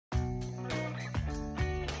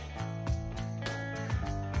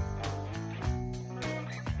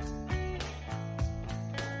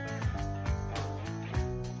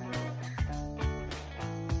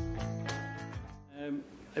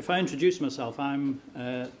If I introduce myself, I'm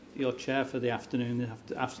your chair for the afternoon,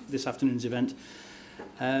 this afternoon's event.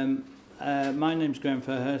 My name's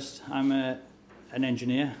Fairhurst. I'm an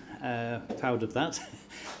engineer, proud of that.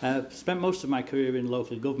 Spent most of my career in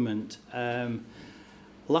local government.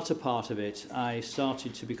 Latter part of it, I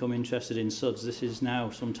started to become interested in SuDS. This is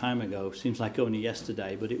now some time ago, seems like only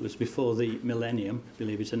yesterday, but it was before the millennium,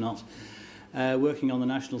 believe it or not. Working on the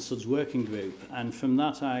National SuDS Working Group, and from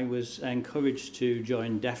that I was encouraged to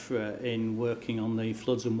join DEFRA in working on the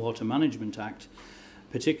Floods and Water Management Act,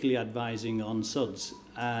 particularly advising on SuDS.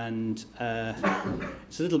 And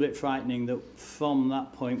it's a little bit frightening that from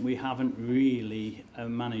that point we haven't really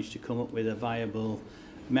managed to come up with a viable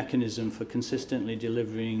mechanism for consistently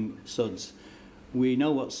delivering SuDS. We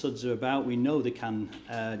know what SuDS are about, we know they can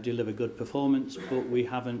deliver good performance, but we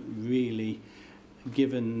haven't really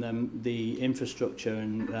given them the infrastructure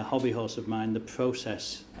and hobby horse of mine, the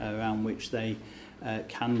process around which they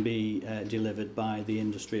can be delivered by the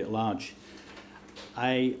industry at large.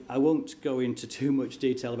 I won't go into too much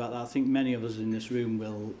detail about that. I think many of us in this room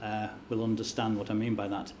will understand what I mean by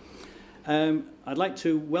that. I'd like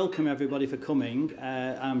to welcome everybody for coming.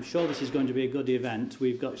 I'm sure this is going to be a good event.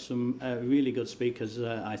 We've got some really good speakers,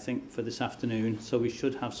 I think, for this afternoon, so we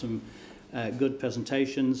should have some good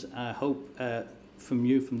presentations. I hope from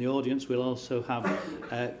you, from the audience, we'll also have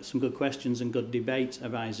some good questions and good debate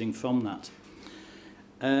arising from that.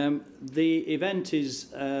 The event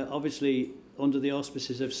is obviously under the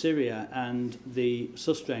auspices of Syria and the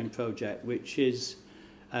susdrain project, which is,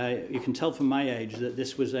 you can tell from my age that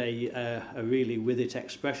this was a really with it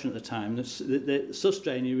expression at the time. The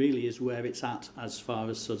susdrain really is where it's at as far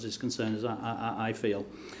as SuDS is concerned, as I feel.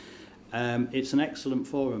 It's an excellent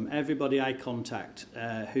forum. Everybody I contact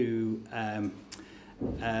who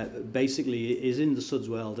basically is in the SuDS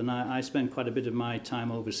world, and I spend quite a bit of my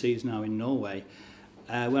time overseas now in Norway.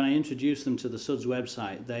 When I introduce them to the SuDS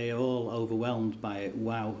website, they are all overwhelmed by it.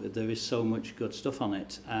 Wow, there is so much good stuff on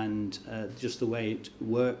it, and just the way it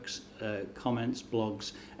works, comments,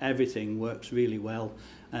 blogs, everything works really well,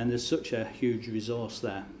 and there's such a huge resource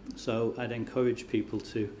there. So I'd encourage people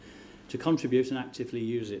to contribute and actively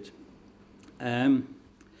use it.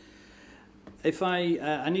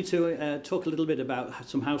 I need to talk a little bit about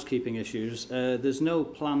some housekeeping issues. There's no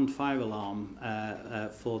planned fire alarm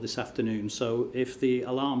for this afternoon, so if the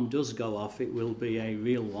alarm does go off, it will be a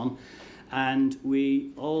real one. And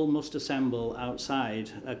we all must assemble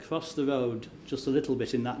outside. Across the road, just a little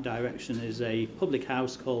bit in that direction, is a public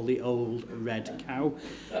house called the Old Red Cow,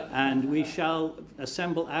 and we shall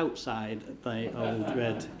assemble outside the Old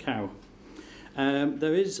Red Cow.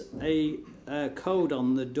 There is a code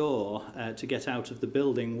on the door to get out of the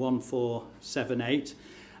building, 1478.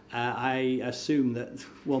 I assume that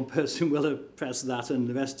one person will have pressed that and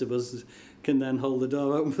the rest of us can then hold the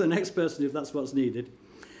door open for the next person if that's what's needed.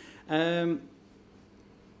 The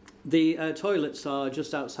toilets are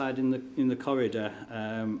just outside in the corridor.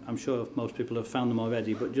 I'm sure most people have found them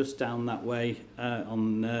already, but just down that way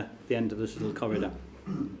on the end of this little corridor.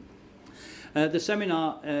 The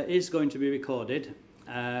seminar is going to be recorded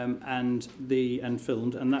and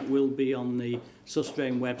filmed, and that will be on the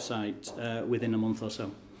susdrain website within a month or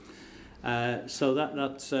so. So that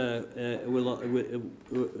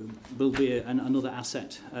will be another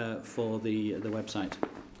asset for the website.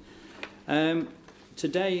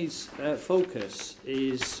 Today's focus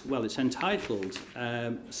is, well, it's entitled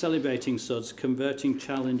Celebrating SuDS, Converting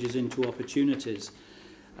Challenges into Opportunities.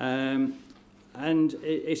 And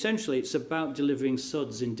essentially it's about delivering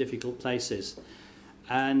SuDS in difficult places.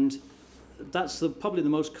 And that's probably the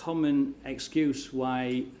most common excuse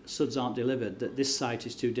why SuDS aren't delivered, that this site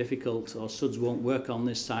is too difficult or SuDS won't work on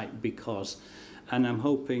this site because. And I'm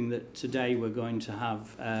hoping that today we're going to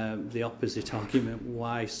have the opposite argument,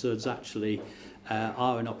 why SuDS actually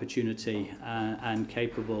are an opportunity and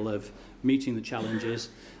capable of meeting the challenges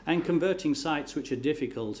and converting sites which are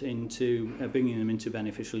difficult into bringing them into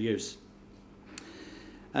beneficial use.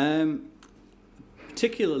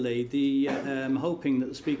 Particularly, I'm hoping that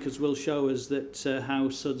the speakers will show us that how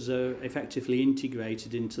SuDS are effectively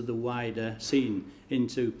integrated into the wider scene,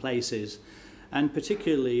 into places, and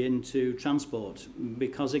particularly into transport,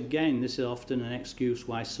 because again, this is often an excuse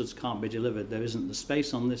why SuDS can't be delivered. There isn't the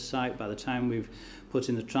space on this site. By the time we've put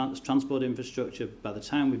in the transport infrastructure, by the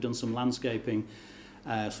time we've done some landscaping,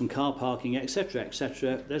 some car parking, etc.,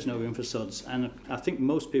 etc., there's no room for SuDS. And I think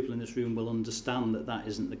most people in this room will understand that that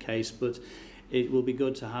isn't the case, but it will be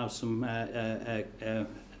good to have some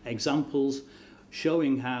examples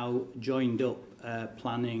showing how joined up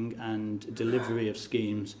planning and delivery of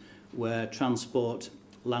schemes where transport,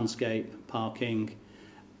 landscape, parking,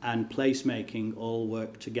 and placemaking all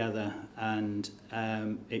work together, and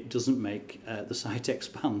it doesn't make the site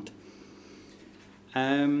expand.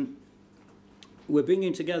 We're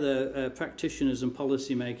bringing together practitioners and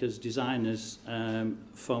policymakers, designers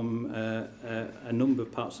from a number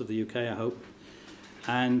of parts of the UK, I hope.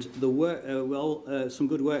 And the work, some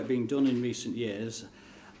good work being done in recent years.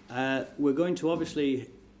 We're going to obviously,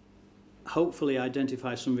 hopefully,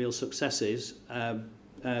 identify some real successes,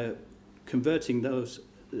 converting those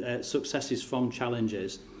successes from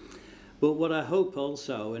challenges. But what I hope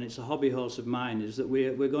also, and it's a hobby horse of mine, is that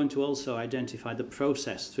we're going to also identify the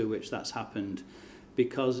process through which that's happened,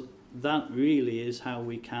 because that really is how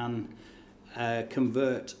we can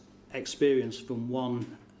convert experience from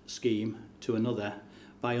one scheme to another,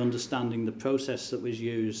 by understanding the process that was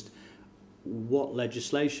used, what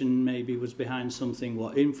legislation maybe was behind something,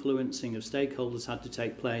 what influencing of stakeholders had to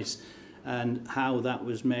take place, and how that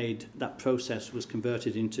was made, that process was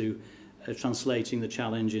converted into translating the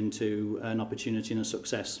challenge into an opportunity and a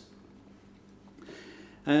success.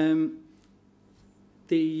 The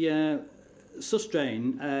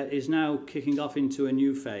susdrain is now kicking off into a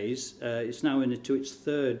new phase. It's now into its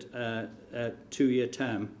third two-year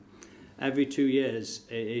term. Every 2 years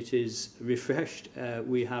it is refreshed.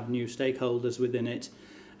 We have new stakeholders within it,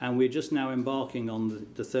 and we're just now embarking on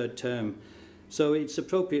the third term. So it's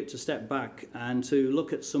appropriate to step back and to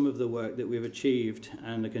look at some of the work that we've achieved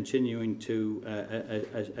and are continuing to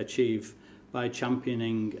achieve by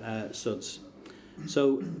championing SuDS.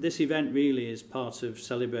 So this event really is part of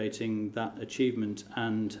celebrating that achievement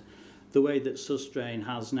and the way that susdrain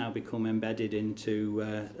has now become embedded into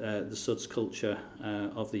the SuDS culture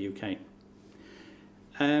of the UK.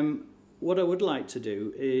 What I would like to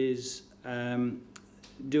do is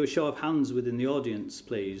do a show of hands within the audience,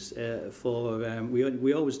 please.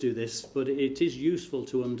 We always do this, but it is useful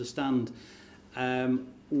to understand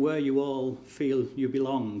where you all feel you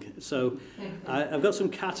belong. So I've got some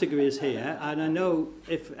categories here, and I know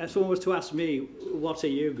if someone was to ask me, what are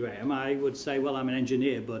you, Graham, I would say, well, I'm an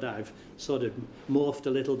engineer, but I've sort of morphed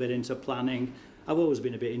a little bit into planning. I've always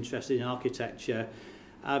been a bit interested in architecture.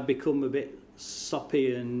 I've become a bit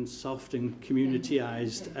soppy and soft and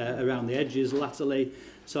communityized around the edges latterly,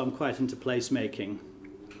 so I'm quite into placemaking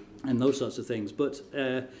and those sorts of things, but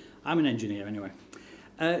I'm an engineer anyway.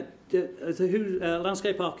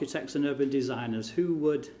 Landscape architects and urban designers, who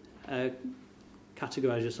would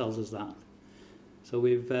categorise yourselves as that? So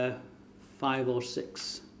we've 5 or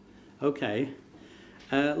 6. Okay.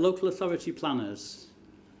 Local authority planners.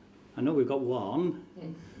 I know we've got 1.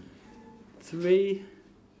 3.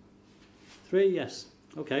 3, yes.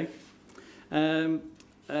 Okay.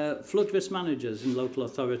 Flood risk managers in local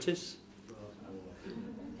authorities.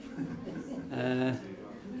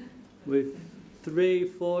 With 3,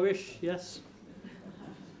 4-ish, yes.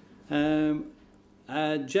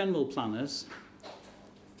 General planners.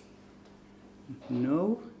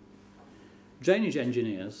 No. Drainage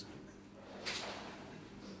engineers.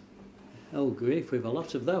 Oh grief, we have a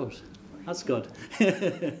lot of those. That's good.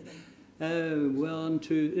 1,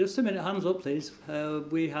 2, just a minute, hands up please.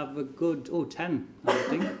 We have a good, 10, I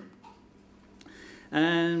think.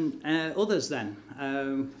 And others then.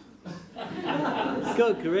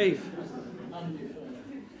 Good grief.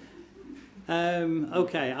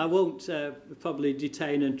 Okay, I won't probably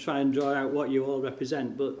detain and try and draw out what you all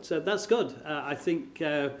represent, but that's good. I think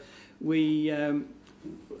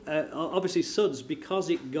obviously SuDS, because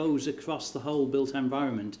it goes across the whole built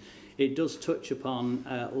environment, it does touch upon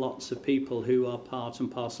lots of people who are part and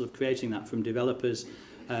parcel of creating that, from developers,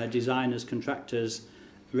 designers, contractors,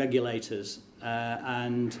 regulators,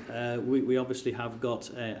 and we obviously have got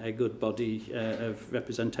a good body of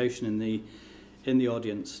representation in the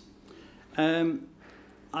audience.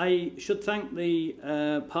 I should thank the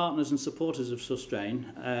partners and supporters of susdrain.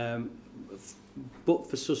 But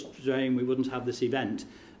for susdrain we wouldn't have this event,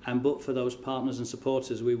 and but for those partners and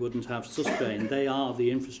supporters we wouldn't have susdrain. They are the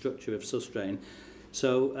infrastructure of susdrain,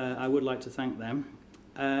 so I would like to thank them.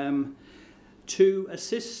 To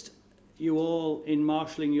assist you all in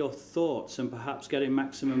marshalling your thoughts and perhaps getting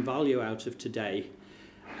maximum value out of today,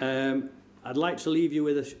 I'd like to leave you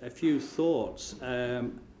with a few thoughts.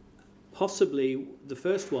 Possibly the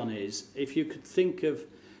first one is, if you could think of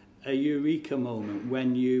a eureka moment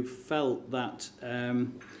when you felt that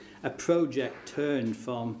a project turned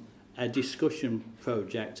from a discussion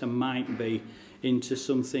project and might be into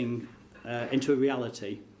something, into a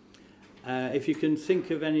reality. If you can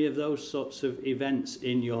think of any of those sorts of events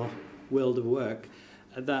in your world of work,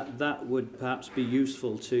 that would perhaps be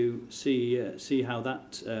useful to see how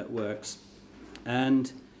that works.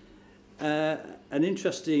 And an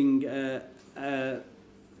interesting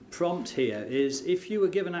prompt here is, if you were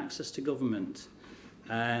given access to government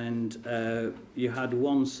and you had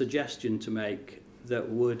one suggestion to make that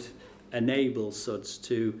would enable SuDS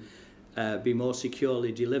to be more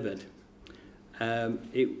securely delivered,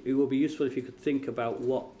 it would be useful if you could think about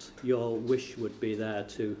what your wish would be there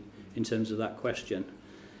in terms of that question.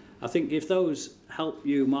 I think if those help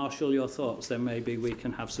you marshal your thoughts, then maybe we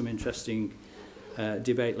can have some interesting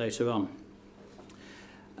debate later on.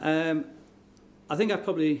 I think I've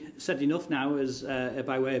probably said enough now as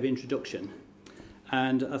by way of introduction,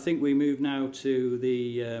 and I think we move now to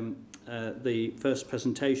the first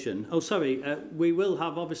presentation. Oh, sorry, we will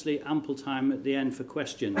have obviously ample time at the end for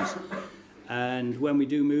questions, and when we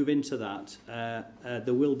do move into that,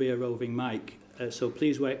 there will be a roving mic, so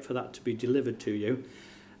please wait for that to be delivered to you.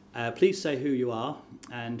 Please say who you are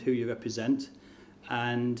and who you represent,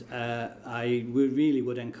 and I really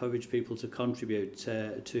would encourage people to contribute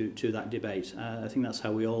to that debate. I think that's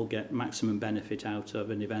how we all get maximum benefit out of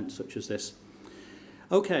an event such as this.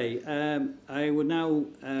 Okay, I would now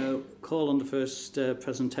call on the first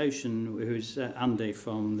presentation, who's Andy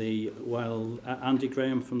from the Andy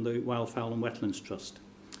Graham from the Wildfowl and Wetlands Trust.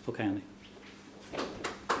 Okay, Andy.